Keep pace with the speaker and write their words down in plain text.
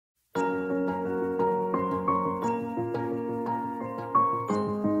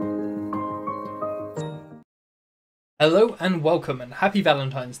Hello and welcome and happy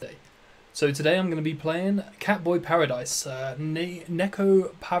Valentine's Day. So today I'm going to be playing Catboys Paradise, NEKOPARA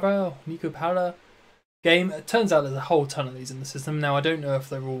game. It turns out there's a whole ton of these in the system. Now I don't know if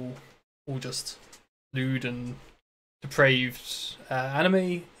they're all just lewd and depraved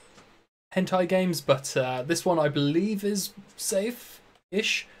anime hentai games, but this one I believe is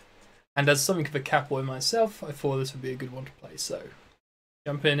safe-ish. And as something of a Catboy myself, I thought this would be a good one to play, so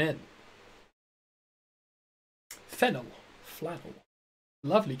jumping in. Flannel.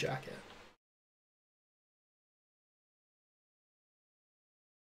 Lovely jacket.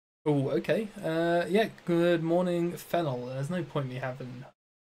 Oh, okay. Yeah, good morning, Fennel. There's no point me having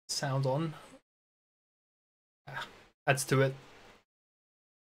sound on. Adds to it.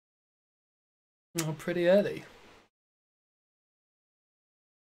 Oh, pretty early.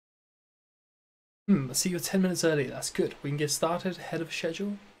 I see you're 10 minutes early. That's good. We can get started ahead of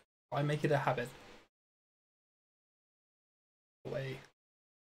schedule. Try make it a habit. Away.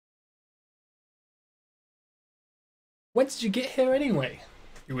 When did you get here anyway?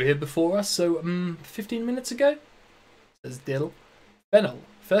 You were here before us, so 15 minutes ago? Says Dill. Fennel,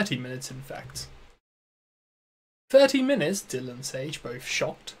 30 minutes in fact. 30 minutes? Dill and Sage, both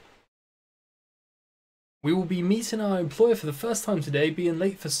shocked. We will be meeting our employer for the first time today. Being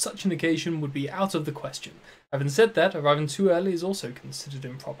late for such an occasion would be out of the question. Having said that, arriving too early is also considered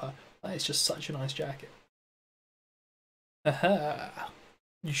improper. That is just such a nice jacket. Aha.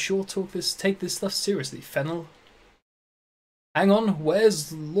 You sure take this stuff seriously, Fennel? Hang on,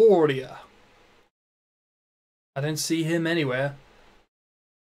 where's Loria? I don't see him anywhere.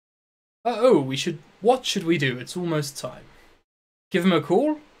 What should we do? It's almost time. Give him a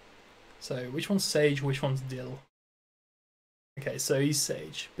call? So, which one's Sage, which one's Dill? Okay, so he's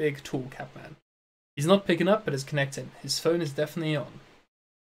Sage. Big, tall cat man. He's not picking up, but is connecting. His phone is definitely on.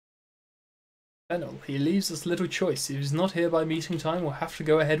 Fennel, he leaves us little choice. If he's not here by meeting time, we'll have to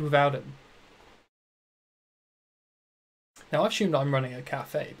go ahead without him. Now, I've assumed I'm running a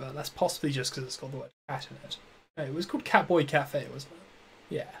cafe, but that's possibly just because it's got the word cat in it. No, it was called Catboy Cafe, wasn't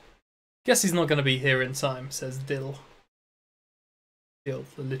it? Yeah. Guess he's not going to be here in time, says Dill. Dill,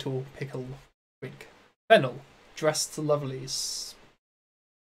 the little pickle wink. Fennel, dressed lovely.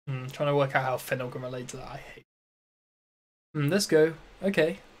 Trying to work out how Fennel can relate to that. I hate. Let's go.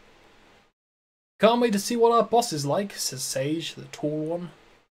 Okay. Can't wait to see what our boss is like, says Sage, the tall one.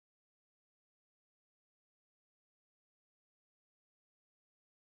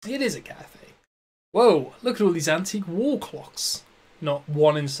 It is a cafe. Whoa, look at all these antique wall clocks. Not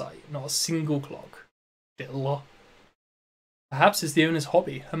one in sight, not a single clock. Dill. Perhaps it's the owner's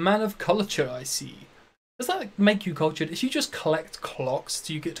hobby. A man of culture, I see. Does that make you cultured? If you just collect clocks,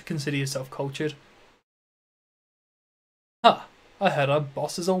 do you get to consider yourself cultured? Huh. I heard our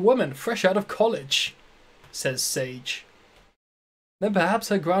boss is a woman, fresh out of college, says Sage. Then perhaps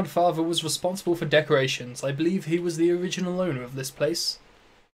her grandfather was responsible for decorations. I believe he was the original owner of this place.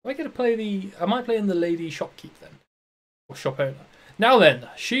 Am I playing the lady shopkeep then? Or shop owner? Now then,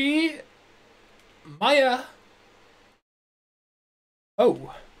 Maya.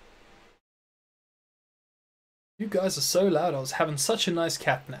 Oh. You guys are so loud, I was having such a nice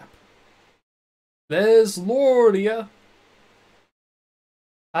cat nap. There's Loria.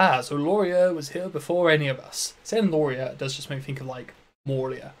 Ah, so Loria was here before any of us. Saying Loria does just make me think of, like,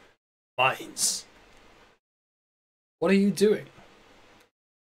 Moria. Mines. What are you doing?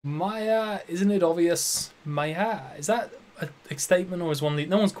 Maya, isn't it obvious? Maya, is that a statement or is one...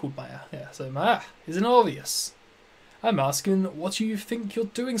 No one's called Maya. Yeah, so Maya, isn't it obvious? I'm asking, what do you think you're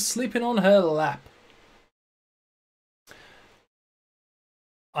doing sleeping on her lap?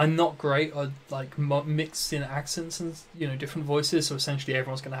 I'm not great at like mixed in accents and different voices, so essentially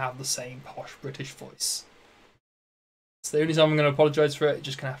everyone's going to have the same posh British voice. It's the only time I'm going to apologise for it. You're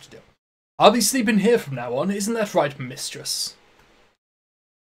just going to have to do it. I'll be sleeping here from now on, isn't that right, mistress?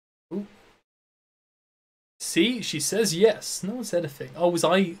 Ooh. See, she says yes. No one said a thing. Oh, was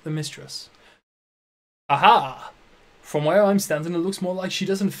I the mistress? Aha! From where I'm standing, it looks more like she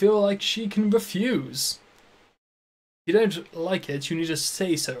doesn't feel like she can refuse. If you don't like it, you need to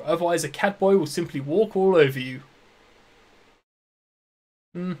say so, otherwise a Catboy will simply walk all over you.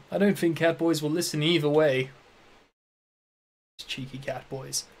 I don't think Catboys will listen either way. Cheeky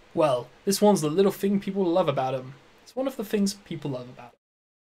Catboys. Well, this one's the little thing people love about him. It's one of the things people love about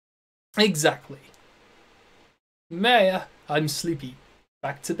him. Exactly. Maya, I'm sleepy.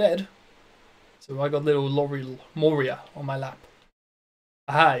 Back to bed. So I got little Moria on my lap.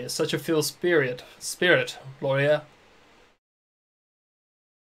 Aha, you're such a feel spirit, Loria.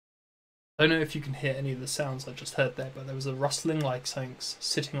 I don't know if you can hear any of the sounds I just heard there, but there was a rustling like something's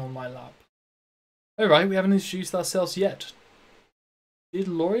sitting on my lap. Alright, we haven't introduced ourselves yet. Did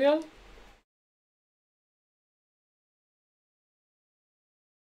L'Oreal?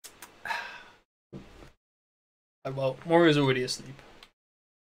 Well, Moria's already asleep.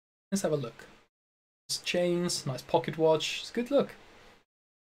 Let's have a look. Nice chains, nice pocket watch. It's a good look.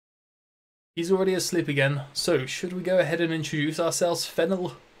 He's already asleep again, so should we go ahead and introduce ourselves,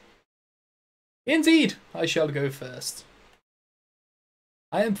 Fennel? Indeed, I shall go first.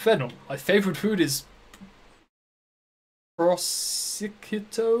 I am Fennel. My favourite food is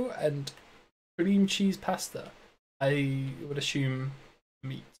prosciutto and cream cheese pasta. I would assume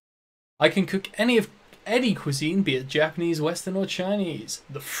meat. I can cook any cuisine, be it Japanese, Western or Chinese.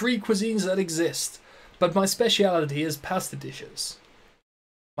 The free cuisines that exist. But my speciality is pasta dishes.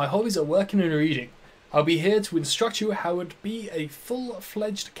 My hobbies are working and reading. I'll be here to instruct you how to be a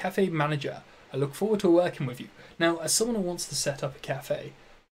full-fledged cafe manager. I look forward to working with you. Now, as someone who wants to set up a cafe,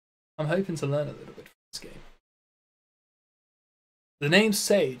 I'm hoping to learn a little bit from this game. The name's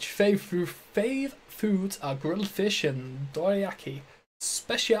Sage. Fave foods are grilled fish and dorayaki.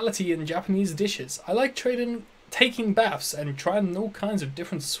 Speciality in Japanese dishes. I like taking baths and trying all kinds of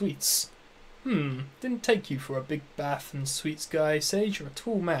different sweets. Didn't take you for a big bath and sweets guy, Sage. You're a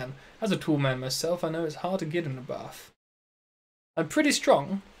tall man. As a tall man myself, I know it's hard to get in a bath. I'm pretty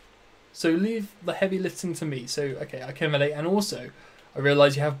strong, so leave the heavy lifting to me. So, okay, I can relate. And also, I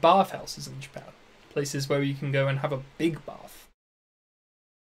realise you have bathhouses in Japan. Places where you can go and have a big bath.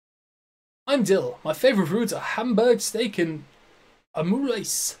 I'm Dill. My favourite foods are hamburg steak and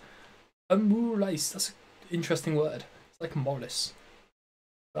omelette. Omelette. That's an interesting word. It's like mollis.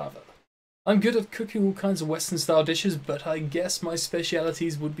 Rather. I'm good at cooking all kinds of Western style dishes, but I guess my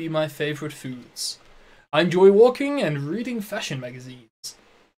specialities would be my favourite foods. I enjoy walking and reading fashion magazines.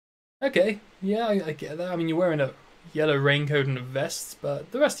 Okay, yeah, I get that. I mean, you're wearing a yellow raincoat and a vest,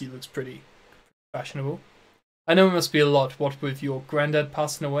 but the rest of you looks pretty fashionable. I know it must be a lot, what with your granddad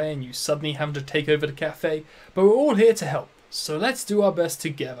passing away and you suddenly having to take over the cafe, but we're all here to help, so let's do our best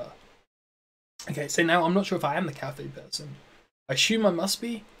together. Okay, so now I'm not sure if I am the cafe person. I assume I must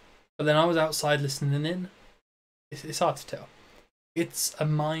be. But then I was outside listening in. It's hard to tell. It's a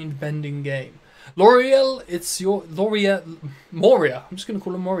mind-bending game. L'Oreal, it's your... Moria. I'm just going to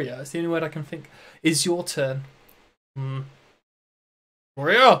call her Moria. It's the only word I can think. It's your turn.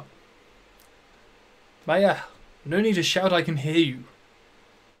 Moria! Maya, no need to shout, I can hear you.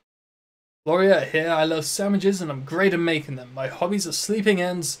 L'Oreal here. I love sandwiches and I'm great at making them. My hobbies are sleeping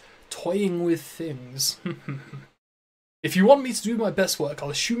and toying with things. If you want me to do my best work,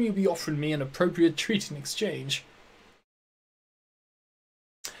 I'll assume you'll be offering me an appropriate treat in exchange.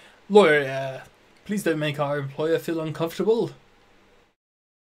 Lawyer, please don't make our employer feel uncomfortable.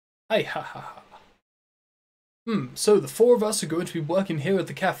 Hey, ha ha ha. So the four of us are going to be working here at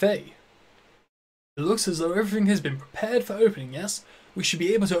the cafe. It looks as though everything has been prepared for opening, yes? We should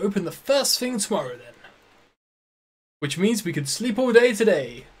be able to open the first thing tomorrow then. Which means we could sleep all day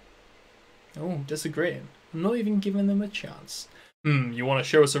today. Oh, disagreeing. I'm not even giving them a chance. You want to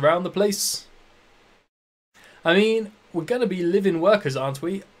show us around the place? I mean, we're going to be living workers, aren't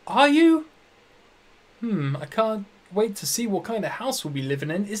we? Are you? I can't wait to see what kind of house we'll be living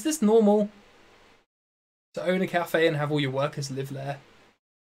in. Is this normal? To own a cafe and have all your workers live there?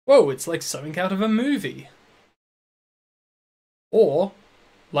 Whoa, it's like something out of a movie. Or,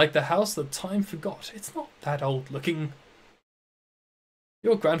 like the house that time forgot. It's not that old looking.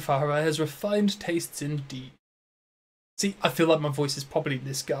 Your grandfather has refined tastes indeed. See, I feel like my voice is probably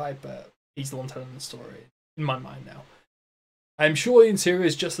this guy, but he's the one telling the story. In my mind now. I'm sure the interior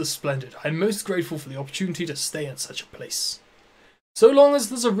is just as splendid. I'm most grateful for the opportunity to stay in such a place. So long as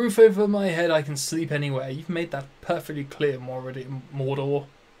there's a roof over my head, I can sleep anywhere. You've made that perfectly clear, Mordor.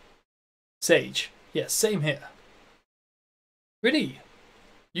 Sage. Yes, same here. Really?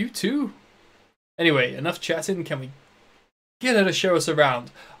 You too? Anyway, enough chatting. Can we get her to show us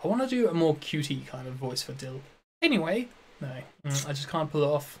around? I want to do a more cutie kind of voice for Dill. Anyway, no, I just can't pull it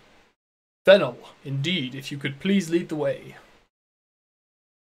off. Fennel, indeed, if you could please lead the way.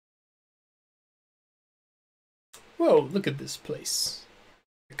 Whoa, look at this place.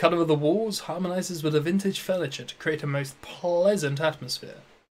 The colour of the walls harmonises with the vintage furniture to create a most pleasant atmosphere.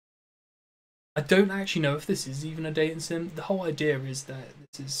 I don't actually know if this is even a dating sim. The whole idea is that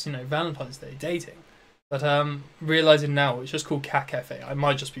this is, Valentine's Day dating. But realising now it's just called Cat Cafe. I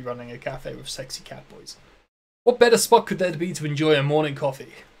might just be running a cafe with sexy cat boys. What better spot could there be to enjoy a morning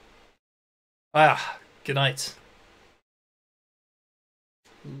coffee? Good night.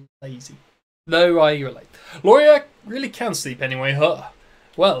 Lazy. No, I relate. Loria really can sleep anyway, huh?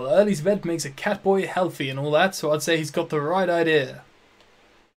 Well, early's bed makes a Catboy healthy and all that, so I'd say he's got the right idea.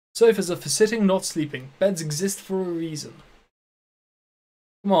 Sofas are for sitting, not sleeping. Beds exist for a reason.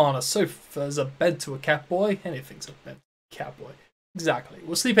 Come on, a sofa's a bed to a Catboy. Anything's a bed to a Catboy. Exactly.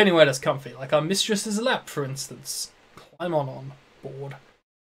 We'll sleep anywhere that's comfy, like our mistress's lap, for instance. Climb on board.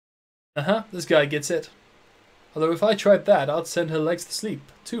 This guy gets it. Although if I tried that, I'd send her legs to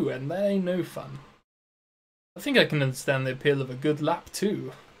sleep, too, and that ain't no fun. I think I can understand the appeal of a good lap,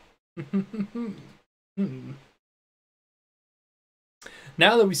 too.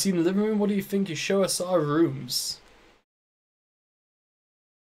 Now that we've seen the living room, what do you think you show us our rooms?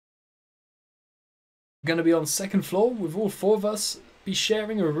 We're going to be on the second floor with all four of us be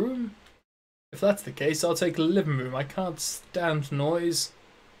sharing a room? If that's the case, I'll take the living room. I can't stand noise.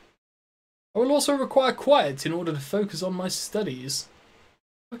 I will also require quiet in order to focus on my studies.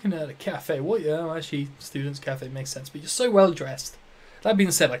 Looking at a cafe, what? Yeah, actually, students' cafe makes sense, but you're so well dressed. That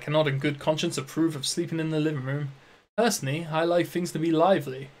being said, I cannot in good conscience approve of sleeping in the living room. Personally, I like things to be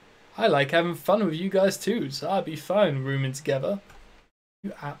lively. I like having fun with you guys too, so I'd be fine rooming together.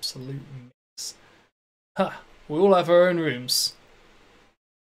 You absolute mix. We all have our own rooms.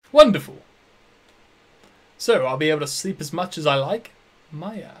 Wonderful. So, I'll be able to sleep as much as I like?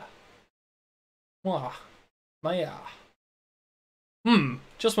 Maya. Mwah. Maya.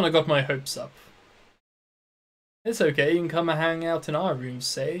 Just when I got my hopes up. It's okay, you can come and hang out in our room,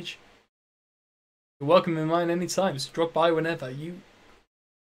 Sage. You're welcome in mine anytime, so drop by whenever you...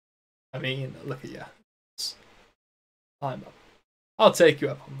 I mean, look at you. I'm up. I'll take you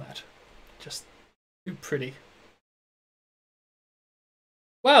up on that. Just too pretty.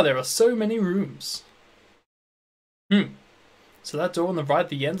 Wow, there are so many rooms. So that door on the right at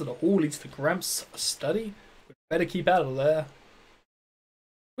the end of the hall leads to Gramps' study? We'd better keep out of there.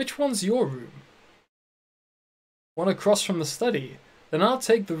 Which one's your room? One across from the study? Then I'll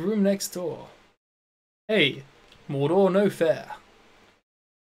take the room next door. Hey, Mordor, no fair.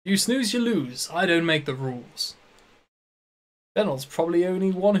 You snooze, you lose. I don't make the rules. Fennel's probably the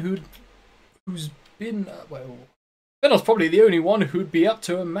only one who's been... Fennel's probably the only one who'd be up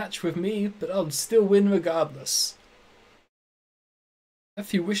to a match with me, but I'll still win regardless.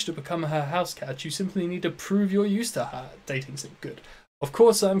 If you wish to become her house cat, you simply need to prove you're used to her. Dating's good. Of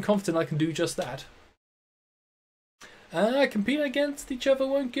course, I'm confident I can do just that. Competing against each other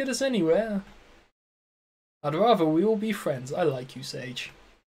won't get us anywhere. I'd rather we all be friends. I like you, Sage.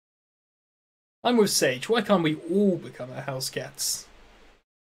 I'm with Sage. Why can't we all become her house cats?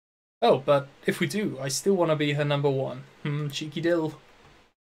 Oh, but if we do, I still want to be her number one. Cheeky dill.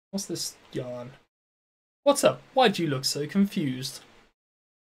 What's this yarn? What's up? Why'd you look so confused?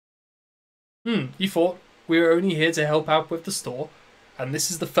 You thought we were only here to help out with the store, and this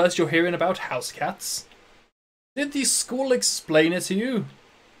is the first you're hearing about house cats? Did the school explain it to you?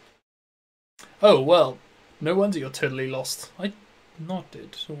 Oh, well, no wonder you're totally lost. I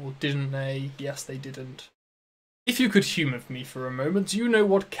nodded, or didn't they? Yes, they didn't. If you could humour me for a moment, do you know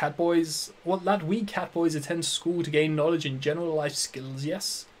that we Catboys attend school to gain knowledge in general life skills,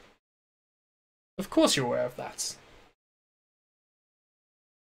 yes? Of course you're aware of that.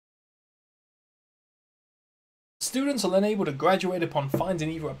 Students are then able to graduate upon finding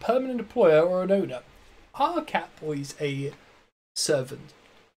either a permanent employer or an owner. Are Catboys a servant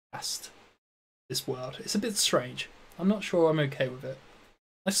caste? This world. It's a bit strange. I'm not sure I'm okay with it.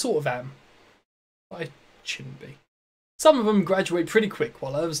 I sort of am. But I shouldn't be. Some of them graduate pretty quick,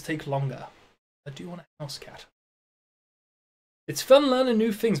 while others take longer. I do want a house cat. It's fun learning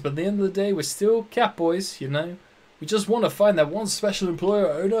new things, but at the end of the day, we're still Catboys, you know? We just want to find that one special employer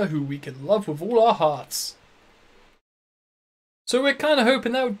or owner who we can love with all our hearts. So we're kind of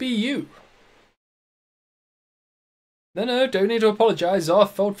hoping that would be you. No, don't need to apologise. Our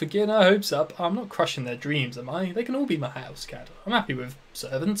fault for getting our hopes up. I'm not crushing their dreams, am I? They can all be my house cat. I'm happy with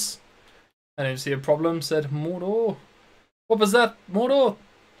servants. I don't see a problem, said Mordor. What was that, Mordor?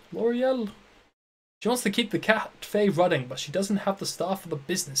 L'Oreal? She wants to keep the cafe running, but she doesn't have the staff or the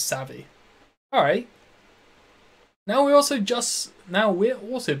business savvy. Alright. Now we're also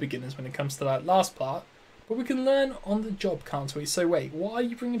beginners when it comes to that last part. But we can learn on the job, can't we? So wait, what are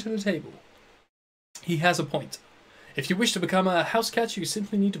you bringing to the table? He has a point. If you wish to become a house cat, you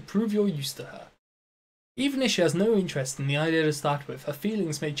simply need to prove you're used to her. Even if she has no interest in the idea to start with, her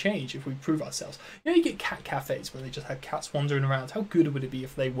feelings may change if we prove ourselves. You know, you get cat cafes where they just have cats wandering around. How good would it be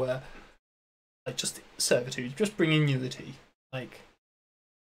if they were like just servitude, just bringing you the tea? Like,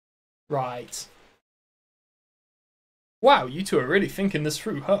 right. Wow, you two are really thinking this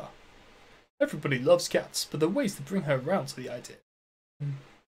through, huh? Everybody loves cats, but there are ways to bring her around to the idea.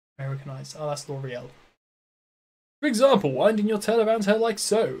 Americanized. Oh, that's L'Oreal. For example, winding your tail around her like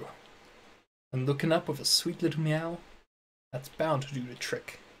so. And looking up with a sweet little meow. That's bound to do the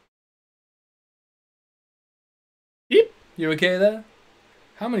trick. You okay there?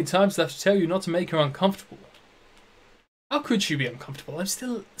 How many times do I have to tell you not to make her uncomfortable? How could she be uncomfortable? I'm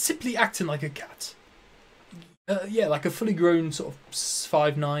still simply acting like a cat. Yeah, like a fully grown sort of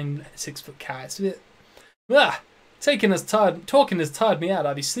 5'9", 6 foot cat. It's a bit... talking has tired me out.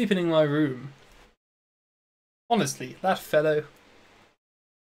 I'd be sleeping in my room. Honestly, that fellow.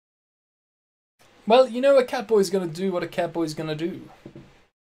 Well, you know, a Catboy's gonna do what a Catboy's gonna do.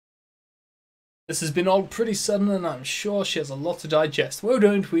 This has been all pretty sudden, and I'm sure she has a lot to digest. Why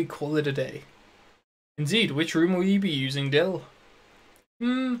don't we call it a day? Indeed, which room will you be using, Dill?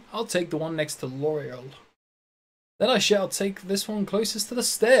 I'll take the one next to L'Oreal. Then I shall take this one closest to the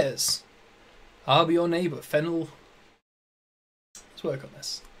stairs. I'll be your neighbour, Fennel. Let's work on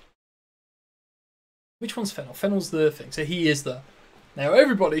this. Which one's Fennel? Fennel's the thing, so he is the... Now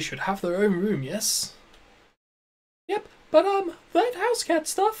everybody should have their own room, yes? Yep, but that house cat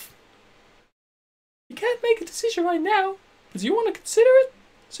stuff. You can't make a decision right now, because you want to consider it,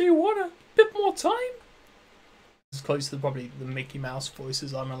 so you want a bit more time. It's close to probably the Mickey Mouse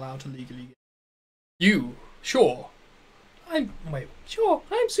voices I'm allowed to legally get. You, sure. Sure,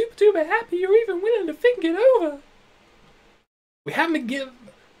 I'm super duper happy you're even willing to think it over. We haven't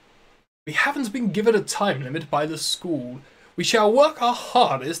been given a time limit by the school. We shall work our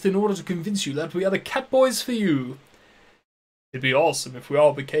hardest in order to convince you that we are the Catboys for you. It'd be awesome if we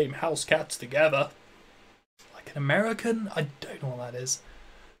all became house cats together. Like an American? I don't know what that is.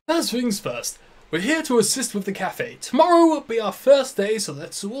 First things first, we're here to assist with the cafe. Tomorrow will be our first day, so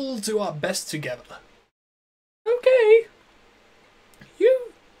let's all do our best together. Okay.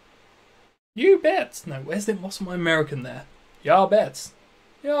 You bet. No, what's my American there? Yeah, bet.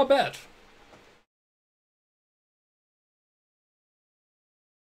 Yeah, bet.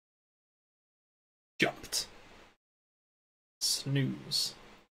 Jumped. Snooze.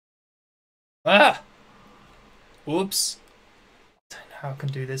 Ah! Whoops. I don't know how I can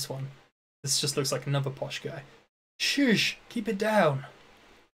do this one. This just looks like another posh guy. Shush! Keep it down.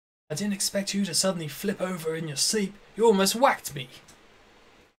 I didn't expect you to suddenly flip over in your sleep. You almost whacked me.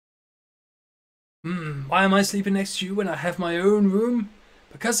 Why am I sleeping next to you when I have my own room?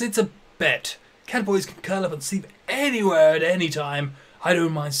 Because it's a bed. Catboys can curl up and sleep anywhere at any time. I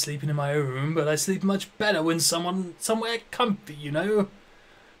don't mind sleeping in my own room, but I sleep much better when somewhere comfy, you know?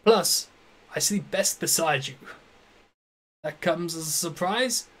 Plus, I sleep best beside you. That comes as a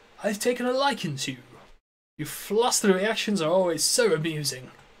surprise. I've taken a liking to you. Your flustered reactions are always so amusing.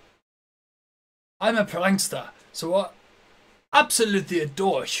 I'm a prankster, so I absolutely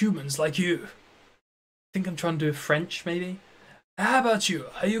adore humans like you. I think I'm trying to do French, maybe? How about you?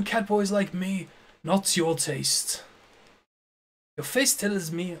 Are you Catboys like me? Not your taste. Your face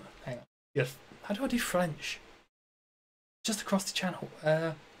tells me... Hang on. How do I do French? Just across the channel.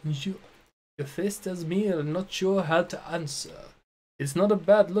 Your face tells me I'm not sure how to answer. It's not a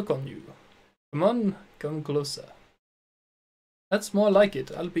bad look on you. Come on, come closer. That's more like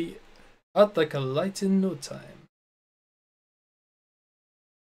it. I'll be out like a light in no time.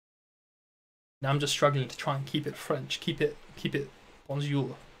 Now I'm just struggling to try and keep it French. Keep it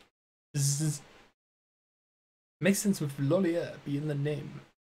bonjour. Zzz. Makes sense with Lolier being the name.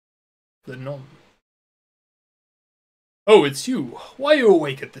 The nom. Oh, it's you. Why are you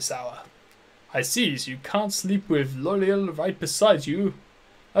awake at this hour? I see, so you can't sleep with Loliel right beside you.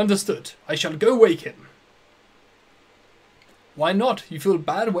 Understood. I shall go wake him. Why not? You feel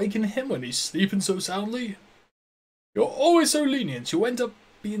bad waking him when he's sleeping so soundly? You're always so lenient, you end up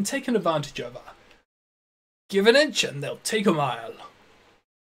being taken advantage of. Give an inch and they'll take a mile.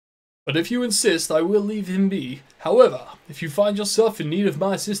 But if you insist, I will leave him be. However, if you find yourself in need of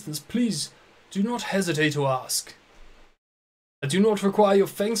my assistance, please do not hesitate to ask. I do not require your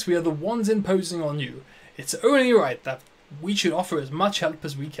thanks, we are the ones imposing on you. It's only right that we should offer as much help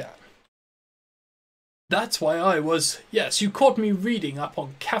as we can. That's why yes, you caught me reading up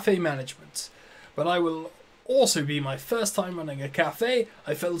on cafe management. But I will also be my first time running a cafe.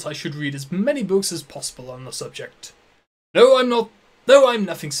 I felt I should read as many books as possible on the subject. No, I'm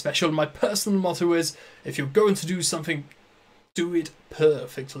nothing special. My personal motto is, if you're going to do something, do it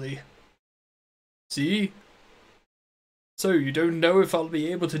perfectly. See? So you don't know if I'll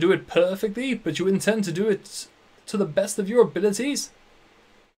be able to do it perfectly, but you intend to do it to the best of your abilities?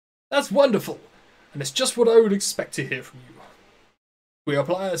 That's wonderful, and it's just what I would expect to hear from you. If we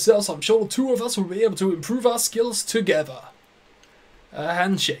apply ourselves, I'm sure the two of us will be able to improve our skills together. A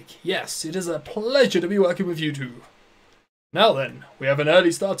handshake. Yes, it is a pleasure to be working with you two. Now then, we have an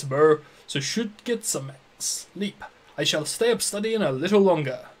early start tomorrow, so should get some sleep. I shall stay up studying a little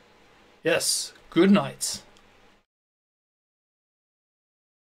longer. Yes, good night.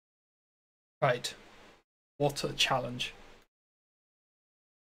 Right. What a challenge.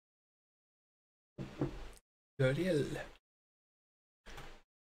 Tutorial.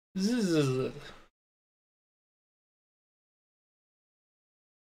 Zzz.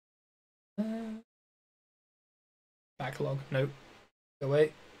 Backlog. Nope. Go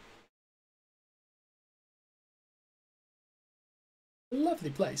away. A lovely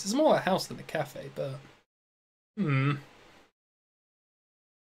place. It's more a house than a cafe, but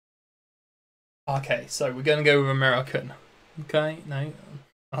Okay, so we're gonna go with American. Okay, no,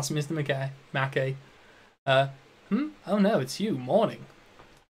 that's Mr. Mackey. Oh no, it's you. Morning.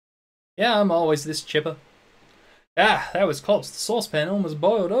 Yeah, I'm always this chipper. Ah, that was close. The saucepan almost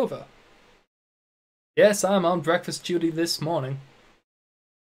boiled over. Yes, I'm on breakfast duty this morning.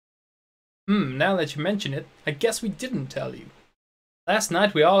 Now that you mention it, I guess we didn't tell you. Last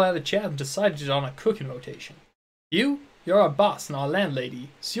night we all had a chat and decided on a cooking rotation. You're our boss and our landlady,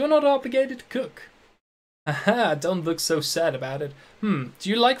 so you're not obligated to cook. Haha, don't look so sad about it. Do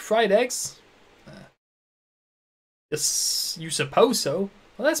you like fried eggs? Yes, you suppose so.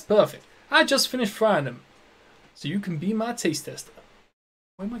 Well, that's perfect. I just finished frying them. So you can be my taste tester.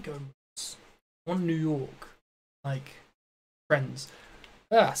 Where am I going with this? On New York. Like, friends.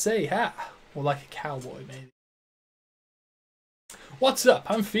 Say ha. Or like a cowboy, maybe. What's up?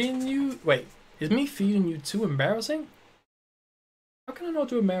 I'm feeding you... Wait, is me feeding you too embarrassing? How can I not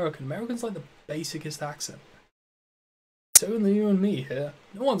do American? American's like the basicest accent. It's only you and me here.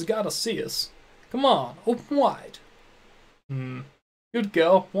 No one's gotta see us. Come on, open wide. Good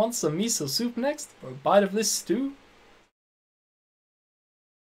girl. Want some miso soup next? Or a bite of this stew?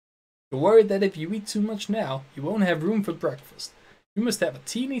 You're worried that if you eat too much now, you won't have room for breakfast. You must have a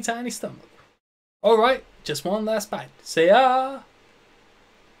teeny tiny stomach. Alright, just one last bite. Say ah!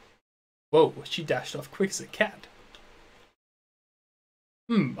 Whoa, she dashed off quick as a cat.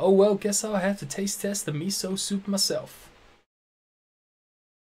 Oh well, guess I'll have to taste test the miso soup myself.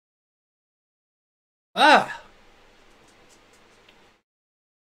 Ah!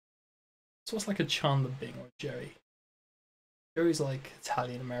 So it's like a Chandler Bing or Jerry. Jerry's like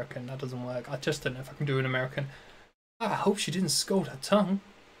Italian American, that doesn't work. I just don't know if I can do an American. I hope she didn't scold her tongue.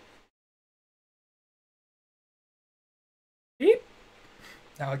 Beep.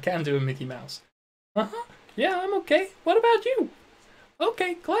 Now I can do a Mickey Mouse. Yeah, I'm okay. What about you?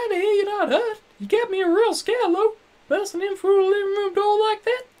 Okay, glad to hear you're not hurt. You got me a real scare, Lo. Busting in through the living room door like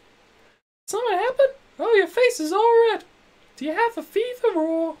that. Something happened? Oh, your face is all red. Do you have a fever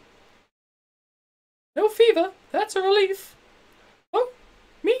or... No fever. That's a relief. Oh,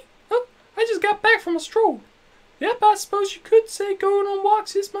 me? Oh, I just got back from a stroll. Yep, I suppose you could say going on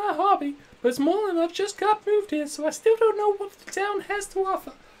walks is my hobby, but it's more than I've just got moved here, so I still don't know what the town has to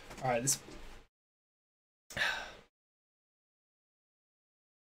offer. Alright, this...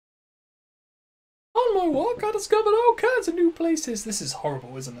 On my walk, I discovered all kinds of new places. This is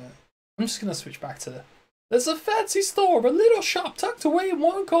horrible, isn't it? I'm just going to switch back to... There's a fancy store, a little shop tucked away in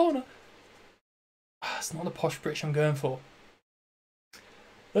one corner. It's not the posh British I'm going for.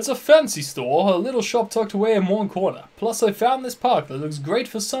 There's a fancy store, a little shop tucked away in one corner. Plus I found this park that looks great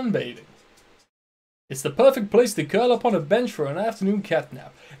for sunbathing. It's the perfect place to curl up on a bench for an afternoon cat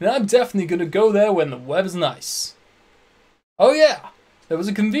nap. And I'm definitely going to go there when the weather's nice. Oh yeah, there was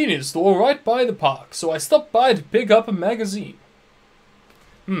a convenience store right by the park, so I stopped by to pick up a magazine.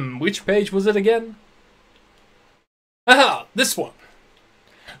 Which page was it again? Aha, this one.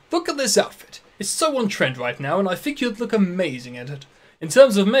 Look at this outfit. It's so on trend right now, and I think you'd look amazing in it. In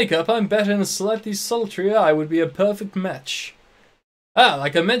terms of makeup, I'm betting a slightly sultry eye would be a perfect match.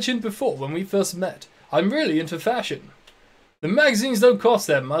 Like I mentioned before when we first met, I'm really into fashion. The magazines don't cost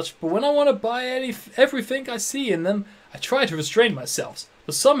that much, but when I want to buy everything I see in them, I try to restrain myself.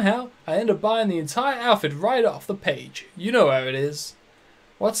 But somehow, I end up buying the entire outfit right off the page. You know how it is.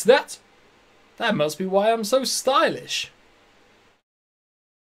 What's that? That must be why I'm so stylish.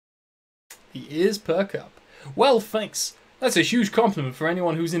 The ears perk up. Well, thanks. That's a huge compliment for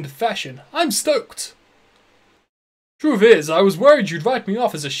anyone who's into fashion. I'm stoked. Truth is, I was worried you'd write me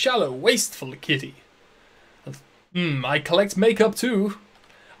off as a shallow, wasteful kitty. I collect makeup too.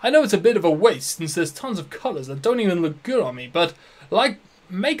 I know it's a bit of a waste since there's tons of colours that don't even look good on me, but like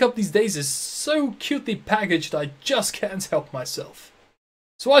makeup these days is so cutely packaged I just can't help myself.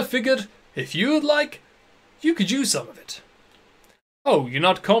 So I figured, if you'd like, you could use some of it. Oh, you're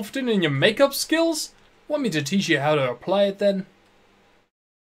not confident in your makeup skills? Want me to teach you how to apply it then?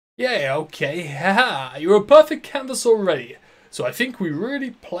 Yeah, okay, haha, you're a perfect canvas already, so I think we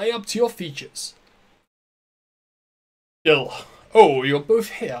really play up to your features. Dill, oh, you're both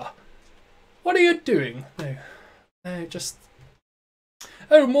here. What are you doing? No, just...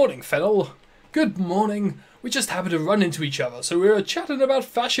 Oh, morning, Fennel. Good morning. We just happened to run into each other, so we were chatting about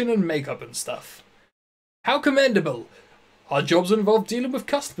fashion and makeup and stuff. How commendable! Our jobs involve dealing with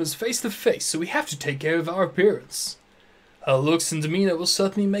customers face to face, so we have to take care of our appearance. Her looks and demeanor will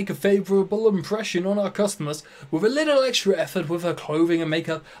certainly make a favorable impression on our customers. With a little extra effort with her clothing and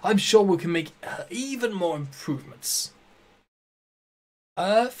makeup, I'm sure we can make even more improvements.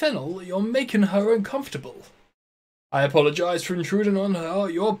 Fennel, you're making her uncomfortable. I apologize for intruding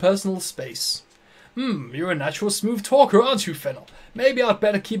on your personal space. You're a natural smooth talker, aren't you, Fennel? Maybe I'd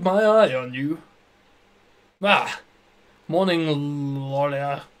better keep my eye on you. Morning,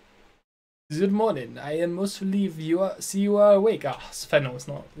 Lola. Good morning. I am most relieved see you are awake. Fennel, it's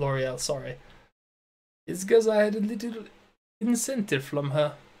not L'Oreal, sorry. It's because I had a little incentive from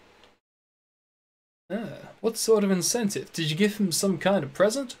her. What sort of incentive? Did you give him some kind of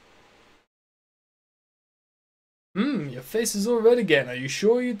present? Your face is all red again. Are you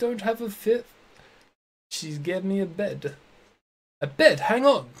sure you don't have a fit? She's gave me a bed. A bed? Hang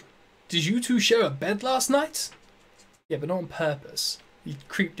on. Did you two share a bed last night? Yeah, but not on purpose. He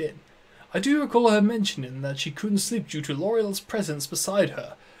creeped in. I do recall her mentioning that she couldn't sleep due to L'Oreal's presence beside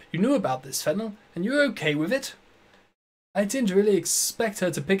her. You knew about this, Fennel, and you're okay with it? I didn't really expect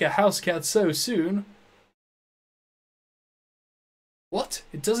her to pick a house cat so soon. What?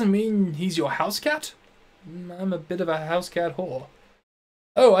 It doesn't mean he's your house cat? I'm a bit of a house cat whore.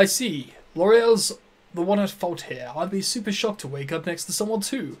 Oh, I see. L'Oreal's the one at fault here. I'd be super shocked to wake up next to someone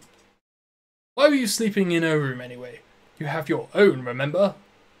too. Why were you sleeping in her room anyway? You have your own, remember?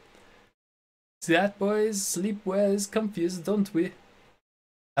 That boys sleep where's comfiest, don't we?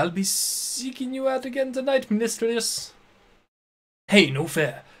 I'll be seeking you out again tonight, mistress. Hey, no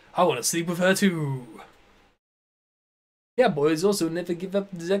fair. I want to sleep with her too. Yeah, boys also never give up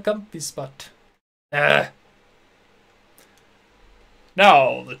their comfy spot. Now,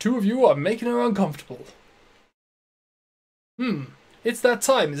 the two of you are making her uncomfortable. It's that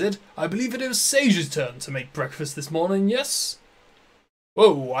time, is it? I believe it is Sage's turn to make breakfast this morning, yes?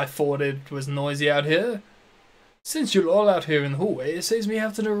 Whoa, I thought it was noisy out here. Since you're all out here in the hallway, it saves me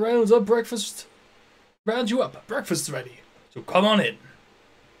having to round you up. Breakfast's ready, so come on in.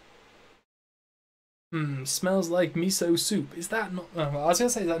 Smells like miso soup. Is that not... I was going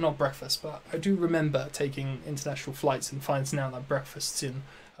to say, is that not breakfast? But I do remember taking international flights and finding out that breakfasts in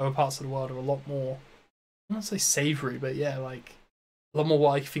other parts of the world are a lot more... I don't say savoury, but yeah, like... a lot more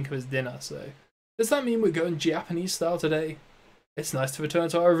what I think of as dinner, so... Does that mean we're going Japanese style today? It's nice to return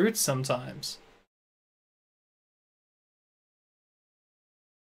to our roots sometimes.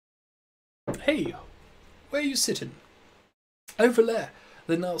 Hey, where are you sitting? Over there.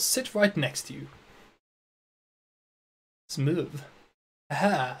 Then I'll sit right next to you. Smooth.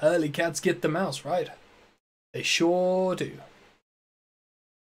 Aha, early cats get the mouse, right? They sure do.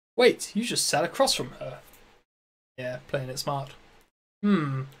 Wait, you just sat across from her. Yeah, playing it smart.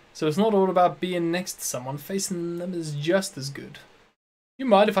 So it's not all about being next to someone, facing them is just as good. You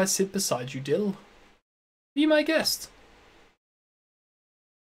mind if I sit beside you, Dill? Be my guest.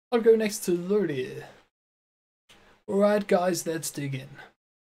 I'll go next to Lurdy. Alright guys, let's dig in.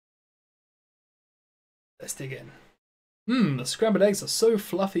 The scrambled eggs are so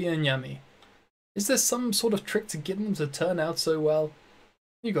fluffy and yummy. Is there some sort of trick to getting them to turn out so well?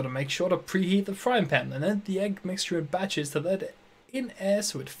 You gotta make sure to preheat the frying pan and add the egg mixture in batches to let it in air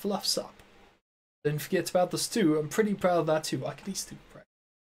so it fluffs up. Don't forget about the stew, I'm pretty proud of that too. I could eat stew bread.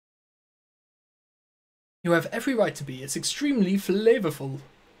 You have every right to be, it's extremely flavorful.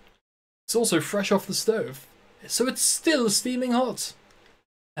 It's also fresh off the stove, so it's still steaming hot.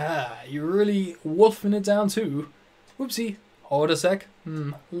 You're really wolfing it down too. Whoopsie, hold a sec.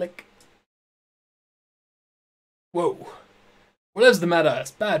 Lick. Whoa. Whatever's the matter,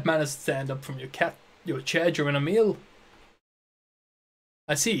 it's bad manners to stand up from your chair during a meal.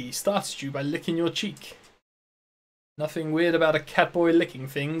 I see, he started you by licking your cheek. Nothing weird about a catboy licking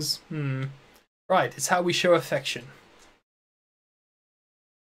things. Right, it's how we show affection.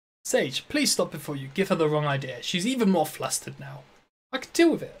 Sage, please stop before you give her the wrong idea. She's even more flustered now. I can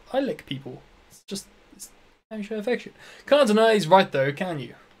deal with it. I lick people. It's how you show affection. Can't deny he's right though, can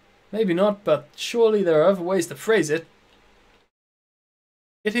you? Maybe not, but surely there are other ways to phrase it.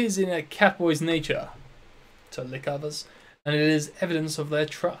 It is in a catboy's nature to lick others, and it is evidence of their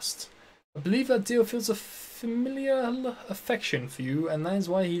trust. I believe that deal feels a familiar affection for you, and that is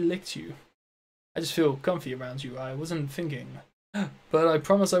why he licked you. I just feel comfy around you. I wasn't thinking. But I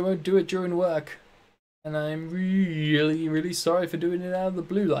promise I won't do it during work. And I'm really, really sorry for doing it out of the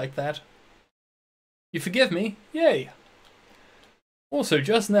blue like that. You forgive me? Yay! Also,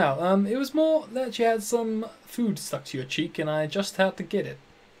 just now, it was more that you had some food stuck to your cheek and I just had to get it.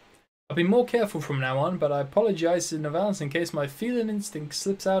 I'll be more careful from now on, but I apologize in advance in case my feeling instinct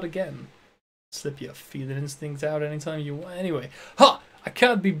slips out again. Slip your feeling instincts out anytime you want. Anyway, ha! I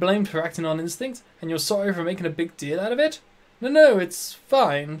can't be blamed for acting on instinct, and you're sorry for making a big deal out of it? No, it's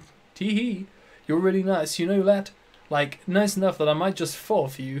fine. Tee-hee. You're really nice, you know that? Like, nice enough that I might just fall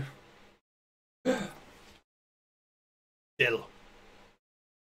for you. Dill.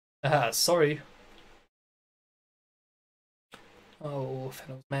 Sorry. Oh,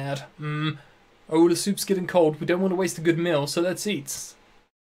 Fennel's mad. Oh, the soup's getting cold. We don't want to waste a good meal, so let's eat.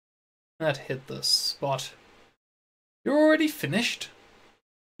 That hit the spot. You're already finished?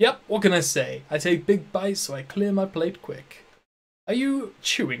 Yep, what can I say? I take big bites, so I clear my plate quick. Are you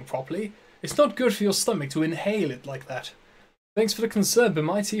chewing properly? It's not good for your stomach to inhale it like that. Thanks for the concern, but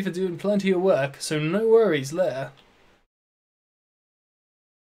my teeth are doing plenty of work, so no worries there.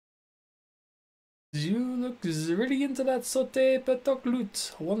 You look really into that sauté pétoc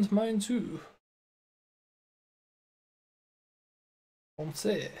loot. I want mine too.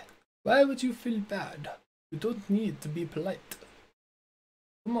 Pensez. Why would you feel bad? You don't need to be polite.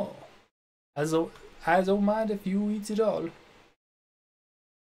 Come on. I don't mind if you eat it all.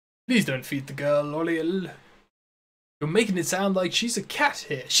 Please don't feed the girl, L'Oreal. You're making it sound like she's a cat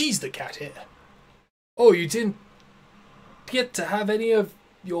here. She's the cat here. Oh, you didn't get to have any of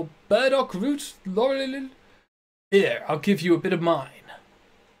your burdock root, L'Oreal? Here, I'll give you a bit of mine.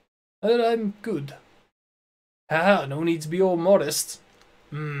 I'm good. Haha, no need to be all modest.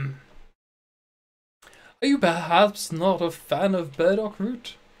 Are you perhaps not a fan of burdock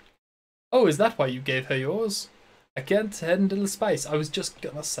root? Oh, is that why you gave her yours? I can't handle the spice. I was just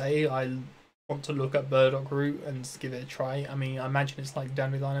gonna say I want to look up burdock root and give it a try. I mean, I imagine it's like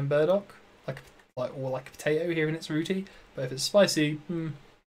dandelion and burdock, like a potato here in its rooty. But if it's spicy,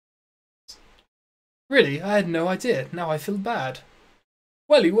 Really, I had no idea. Now I feel bad.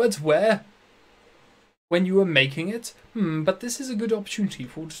 Well, you weren't aware when you were making it. But this is a good opportunity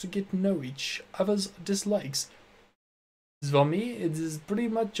for us to get to know each other's dislikes. For me, it is pretty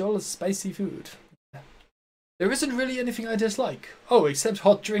much all spicy food. There isn't really anything I dislike. Oh, except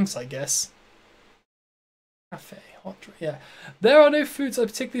hot drinks, I guess. Café, hot drink, yeah. There are no foods I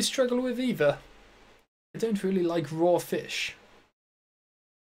particularly struggle with either. I don't really like raw fish.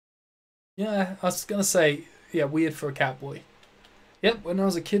 Yeah, I was gonna say, yeah, weird for a catboy. Yep, when I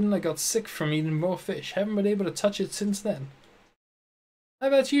was a kid I got sick from eating raw fish. Haven't been able to touch it since then. How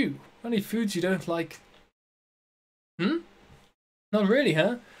about you? Any foods you don't like? Not really,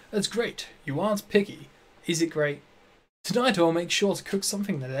 huh? That's great. You aren't picky. Is it great? Tonight I'll make sure to cook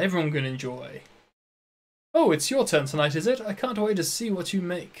something that everyone can enjoy. Oh, it's your turn tonight, is it? I can't wait to see what you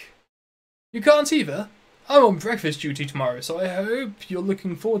make. You can't either? I'm on breakfast duty tomorrow, so I hope you're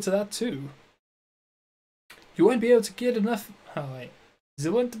looking forward to that too. You won't be able to get enough... Oh, wait.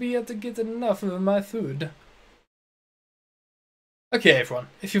 You won't be able to get enough of my food. Okay, everyone.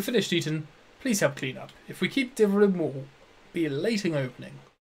 If you're finished eating, please help clean up. If we keep delivering more, we'll be a lating opening.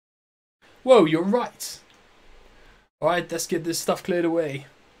 Whoa, you're right. Alright, let's get this stuff cleared away.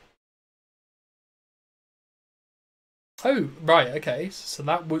 Oh, right, okay. So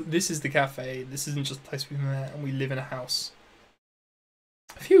this is the cafe. This isn't just a place we met and we live in a house.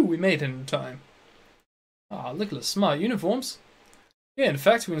 Phew, we made it in time. Ah, look at the smart uniforms. Yeah, in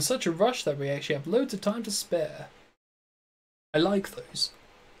fact, we're in such a rush that we actually have loads of time to spare. I like those.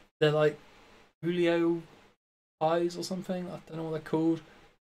 They're like Julio pies or something. I don't know what they're called.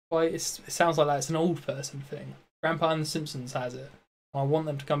 It sounds like that. It's an old person thing. Grandpa and the Simpsons has it. I want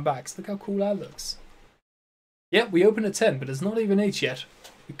them to come back. So look how cool that looks. Yep, we open at 10, but it's not even 8 yet.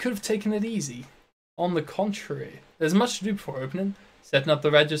 We could have taken it easy. On the contrary, there's much to do before opening. Setting up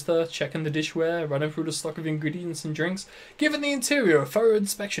the register, checking the dishware, running through the stock of ingredients and drinks, giving the interior a thorough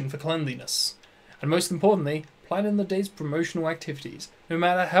inspection for cleanliness. And most importantly, planning the day's promotional activities. No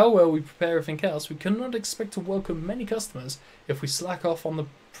matter how well we prepare everything else, we cannot expect to welcome many customers if we slack off on the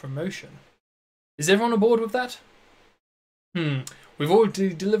promotion. Is everyone aboard with that? We've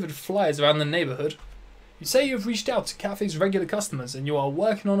already delivered flyers around the neighbourhood. You say you've reached out to Café's regular customers and you are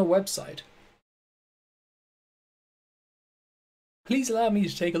working on a website. Please allow me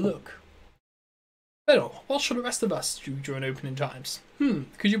to take a look. Well, what should the rest of us do during opening times?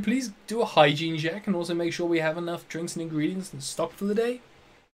 Could you please do a hygiene check and also make sure we have enough drinks and ingredients in stock for the day?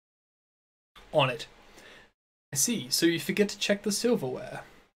 On it. I see, so you forget to check the silverware.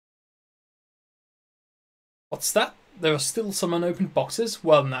 What's that? There are still some unopened boxes?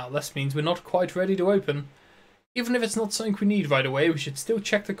 Well now, this means we're not quite ready to open. Even if it's not something we need right away, we should still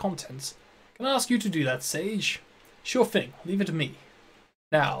check the contents. Can I ask you to do that, Sage? Sure thing, leave it to me.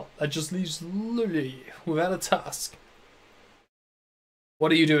 Now, that just leaves Lily without a task.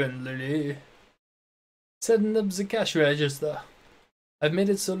 What are you doing, Lily? Setting up the cash register. I've made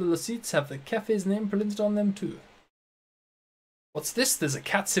it so the seats have the cafe's name printed on them too. What's this? There's a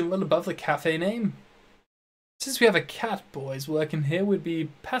cat symbol above the cafe name. Since we have a Catboys working here, we'd be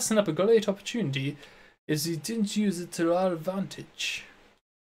passing up a great opportunity if we didn't use it to our advantage.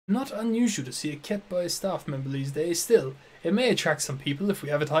 Not unusual to see a Catboy staff member these days. Still, it may attract some people if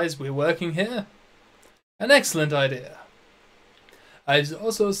we advertise we're working here. An excellent idea. I've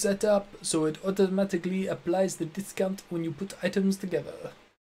also set up so it automatically applies the discount when you put items together.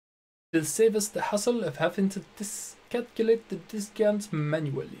 It'll save us the hassle of having to calculate the discounts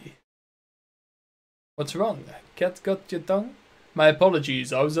manually. What's wrong? Cat got your tongue? My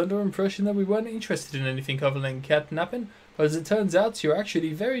apologies, I was under the impression that we weren't interested in anything other than catnapping, but as it turns out, you're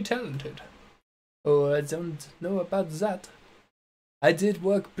actually very talented. Oh, I don't know about that. I did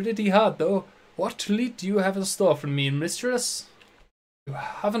work pretty hard though. What treat do you have in store for me, mistress? You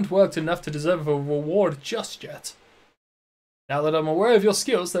haven't worked enough to deserve a reward just yet. Now that I'm aware of your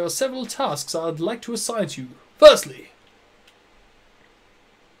skills, there are several tasks I'd like to assign to you. Firstly...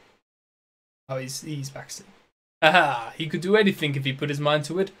 Oh, he's backseat. Haha, he could do anything if he put his mind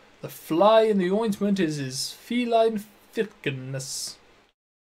to it. The fly in the ointment is his feline filthiness.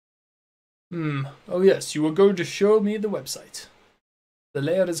 Oh yes, you were going to show me the website. The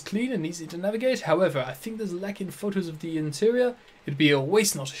layout is clean and easy to navigate, however, I think there's lacking photos of the interior. It'd be a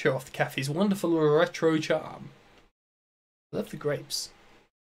waste not to show off the cafe's wonderful retro charm. I love the grapes.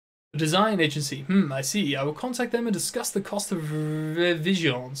 The design agency, I see. I will contact them and discuss the cost of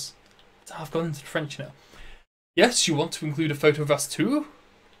revisions. I've gone into French now. Yes, you want to include a photo of us too?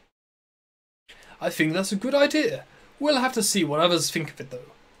 I think that's a good idea. We'll have to see what others think of it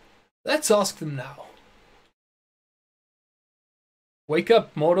though. Let's ask them now. Wake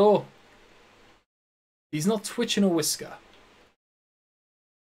up, Mordor. He's not twitching a whisker.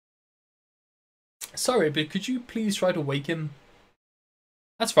 Sorry, but could you please try to wake him?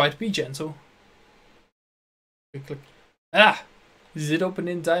 That's right, be gentle. Click, click. Ah! Is it open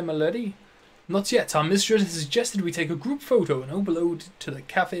in time already? Not yet. Our mistress has suggested we take a group photo and upload to the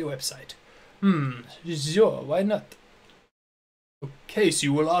cafe website. Sure, why not? Okay, so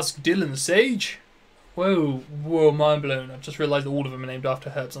you will ask Dylan Sage? Whoa, mind blown. I've just realised all of them are named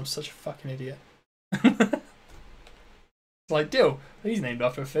after herbs. I'm such a fucking idiot. It's like, Dill, he's named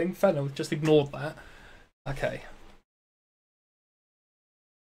after a thing. Fair enough, just ignored that. Okay.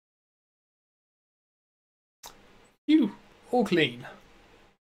 You, all clean.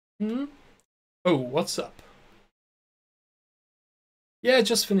 Oh, what's up? Yeah,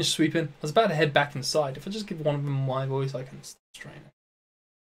 just finished sweeping. I was about to head back inside. If I just give one of them my voice, I can strain it.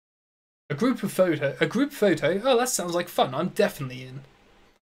 A group photo? Oh, that sounds like fun. I'm definitely in.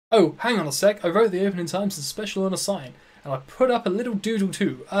 Oh, hang on a sec. I wrote the opening times as special on a sign, and I put up a little doodle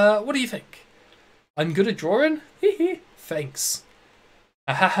too. What do you think? I'm good at drawing? Hee. Thanks.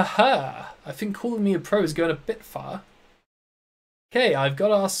 Ha. I think calling me a pro is going a bit far. Okay, I've got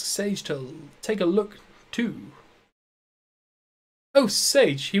to ask Sage to take a look too. Oh,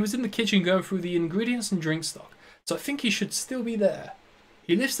 Sage. He was in the kitchen going through the ingredients and drink stock, so I think he should still be there.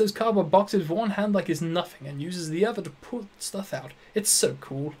 He lifts those cardboard boxes with one hand like it's nothing and uses the other to put stuff out. It's so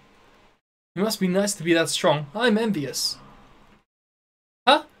cool. It must be nice to be that strong. I'm envious.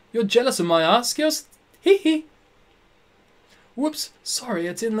 Huh? You're jealous of my art skills? Hee. Whoops, sorry,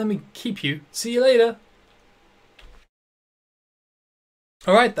 it didn't let me keep you. See you later.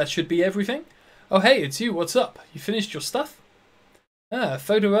 Alright, that should be everything. Oh hey, it's you, what's up? You finished your stuff? A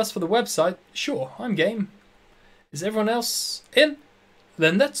photo of us for the website? Sure, I'm game. Is everyone else in?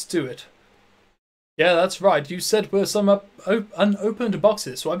 Then let's do it. Yeah, that's right. You said we're some unopened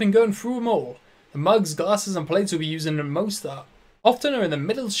boxes, so I've been going through them all. The mugs, glasses, and plates we'll be using the most often are in the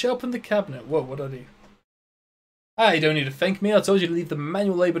middle shelf in the cabinet. Whoa, what'd I do? Ah, you don't need to thank me. I told you to leave the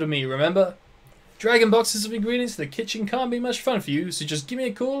manual labor to me, remember? Dragging boxes of ingredients to the kitchen can't be much fun for you, so just give me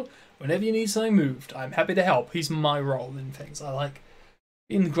a call whenever you need something moved. I'm happy to help. He's my role in things. I like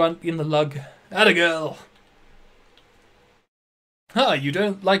in the grunt, in the lug. Atta girl. Ah, you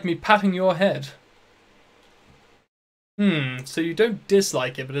don't like me patting your head. So you don't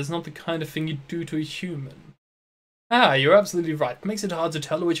dislike it, but it's not the kind of thing you'd do to a human. Ah, you're absolutely right. It makes it hard to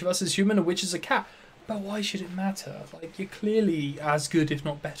tell which of us is human and which is a cat. But why should it matter? Like, you're clearly as good, if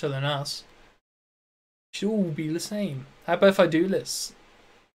not better than us. Should all be the same. How about if I do this?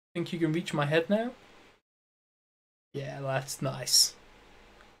 Think you can reach my head now? Yeah, that's nice.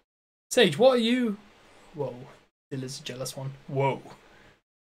 Sage, what are you... Whoa. Dill is a jealous one. Whoa.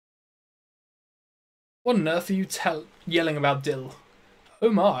 What on earth are you yelling about, Dill? Oh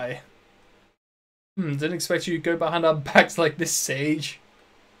my. Didn't expect you to go behind our backs like this, Sage.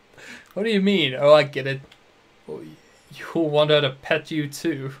 What do you mean? Oh, I get it. Oh, You'll want her to pet you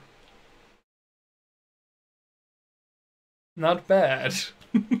too. Not bad.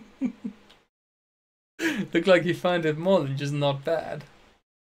 Look like you find it more than just not bad.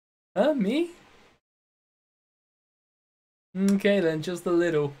 Huh, me? Okay then, just a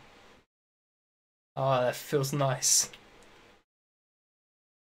little. Ah, that feels nice.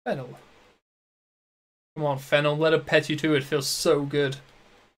 Fennel. Come on, Fennel, let her pet you too, it feels so good.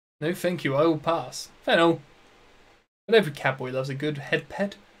 No thank you, I will pass. Fennel. But every catboy loves a good head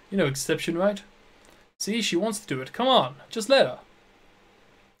pet. You know exception, right? See, she wants to do it. Come on, just let her.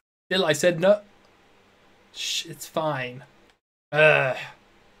 Still, I said no. Shh, it's fine. That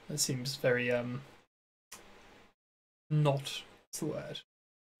seems very, not, what's the word?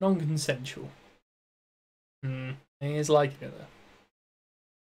 Non-consensual. He is liking it though.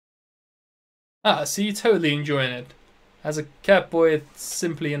 Ah, so you're totally enjoying it. As a catboy, it's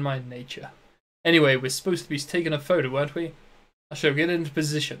simply in my nature. Anyway, we're supposed to be taking a photo, weren't we? I shall get into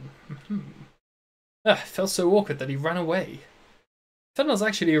position. It felt so awkward that he ran away. Fennel's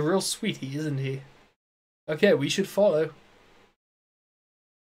actually a real sweetie, isn't he? Okay, we should follow.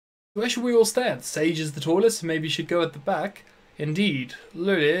 Where should we all stand? Sage is the tallest, maybe you should go at the back. Indeed,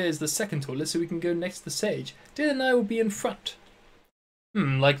 Lola is the second tallest, so we can go next to Sage. Dylan and I will be in front.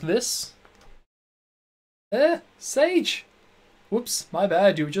 Like this? Sage! Whoops, my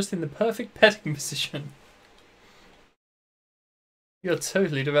bad, you were just in the perfect petting position. You're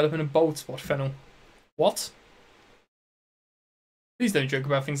totally developing a bold spot, Fennel. What? Please don't joke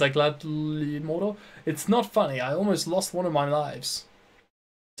about things like gladly immortal. It's not funny, I almost lost one of my lives.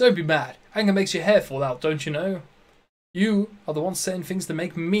 Don't be mad. Anger makes your hair fall out, don't you know? You are the one saying things to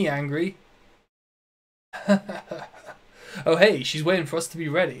make me angry. Oh hey, she's waiting for us to be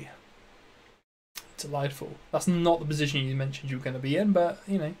ready. Delightful. That's not the position you mentioned you were going to be in, but,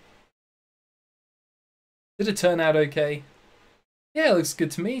 you know. Did it turn out okay? Yeah, it looks good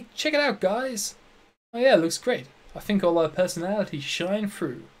to me. Check it out, guys. Oh yeah, it looks great. I think all our personalities shine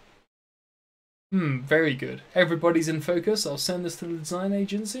through. Very good. Everybody's in focus. I'll send this to the design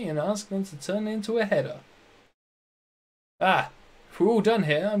agency and ask them to turn it into a header. If we're all done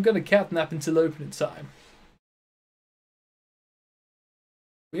here, I'm going to catnap until opening time.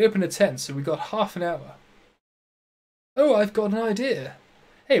 We open at 10, so we got half an hour. Oh, I've got an idea.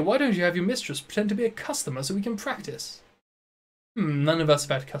 Hey, why don't you have your mistress pretend to be a customer so we can practice? None of us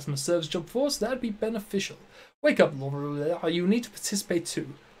have had a customer service job before, so that'd be beneficial. Wake up, Laura. You need to participate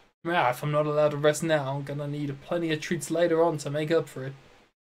too. If I'm not allowed to rest now, I'm gonna need plenty of treats later on to make up for it.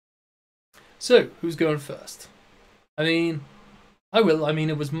 So, who's going first? I will.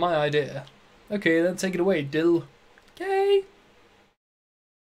 It was my idea. Okay, then take it away, Dill. Okay.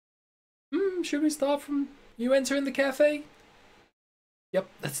 Should we start from you entering the cafe? Yep,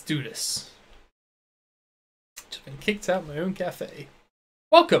 let's do this. Just been kicked out of my own cafe.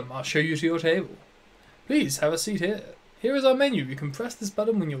 Welcome, I'll show you to your table. Please have a seat here. Here is our menu. You can press this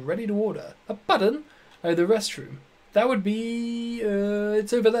button when you're ready to order. A button? Oh, the restroom. That would be...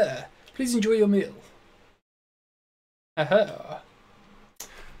 it's over there. Please enjoy your meal. Aha.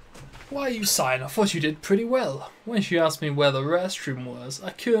 Why, you sign, I thought you did pretty well. When she asked me where the restroom was,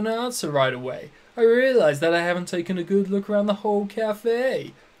 I couldn't answer right away. I realised that I haven't taken a good look around the whole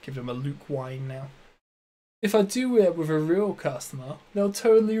cafe. Give them a Luke wine now. If I do it with a real customer, they'll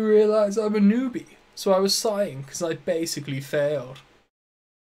totally realise I'm a newbie. So I was sighing because I basically failed.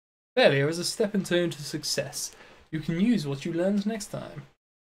 Failure is a stepping stone to success. You can use what you learned next time.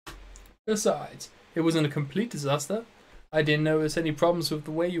 Besides, it wasn't a complete disaster. I didn't notice any problems with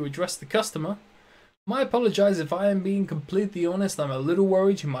the way you addressed the customer. I apologise if I am being completely honest. I'm a little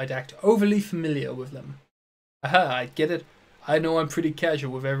worried you might act overly familiar with them. Aha, I get it. I know I'm pretty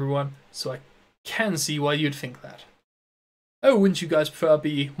casual with everyone, so I can see why you'd think that. Oh, wouldn't you guys prefer to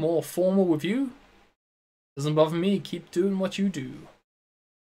be more formal with you? Doesn't bother me, keep doing what you do.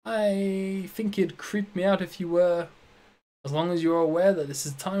 I think it'd creep me out if you were. As long as you're aware that this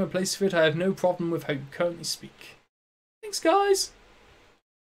is time and place for it, I have no problem with how you currently speak. Thanks, guys!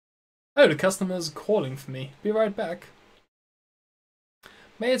 Oh, the customer's calling for me. Be right back.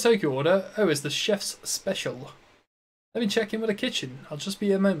 May I take your order? Oh, it's the chef's special. Let me check in with the kitchen. I'll just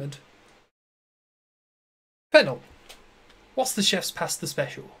be a moment. Fennel! What's the chef's pasta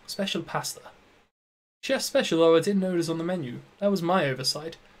special? Special pasta. Chef's special, oh, I didn't notice on the menu. That was my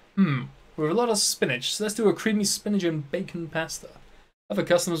oversight. With a lot of spinach, so let's do a creamy spinach and bacon pasta. Other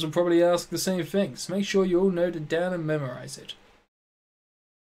customers will probably ask the same thing, so make sure you all note it down and memorize it.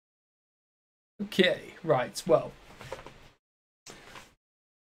 Okay, right, well.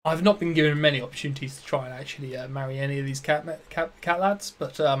 I've not been given many opportunities to try and actually marry any of these cat lads,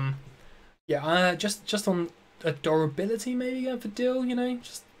 but yeah, just on adorability maybe going for Dill, you know,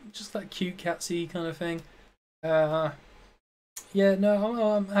 just that cute catsy kind of thing. Yeah,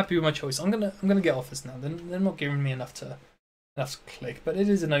 no, I'm happy with my choice. I'm gonna get off this now. They're not giving me enough to click, but it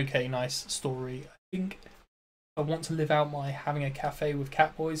is an okay, nice story. I think if I want to live out my having a cafe with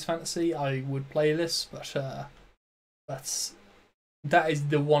Catboys fantasy, I would play this, but that is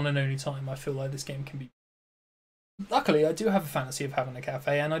the one and only time I feel like this game can be. Luckily, I do have a fantasy of having a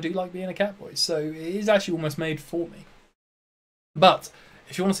cafe, and I do like being a Catboy, so it is actually almost made for me. But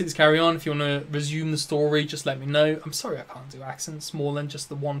if you want to see this carry on, if you want to resume the story, just let me know. I'm sorry I can't do accents more than just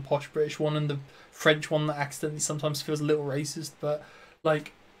the one posh British one and the French one that accidentally sometimes feels a little racist, but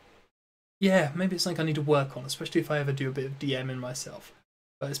like, yeah, maybe it's something I need to work on, especially if I ever do a bit of DMing myself.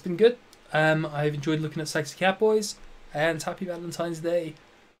 But it's been good. I've enjoyed looking at sexy Catboys, and happy Valentine's Day.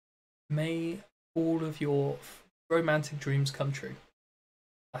 May all of your romantic dreams come true.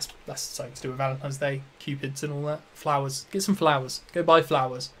 That's something to do with Valentine's Day, Cupids and all that. Flowers. Get some flowers. Go buy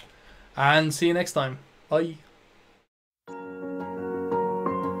flowers. And see you next time. Bye.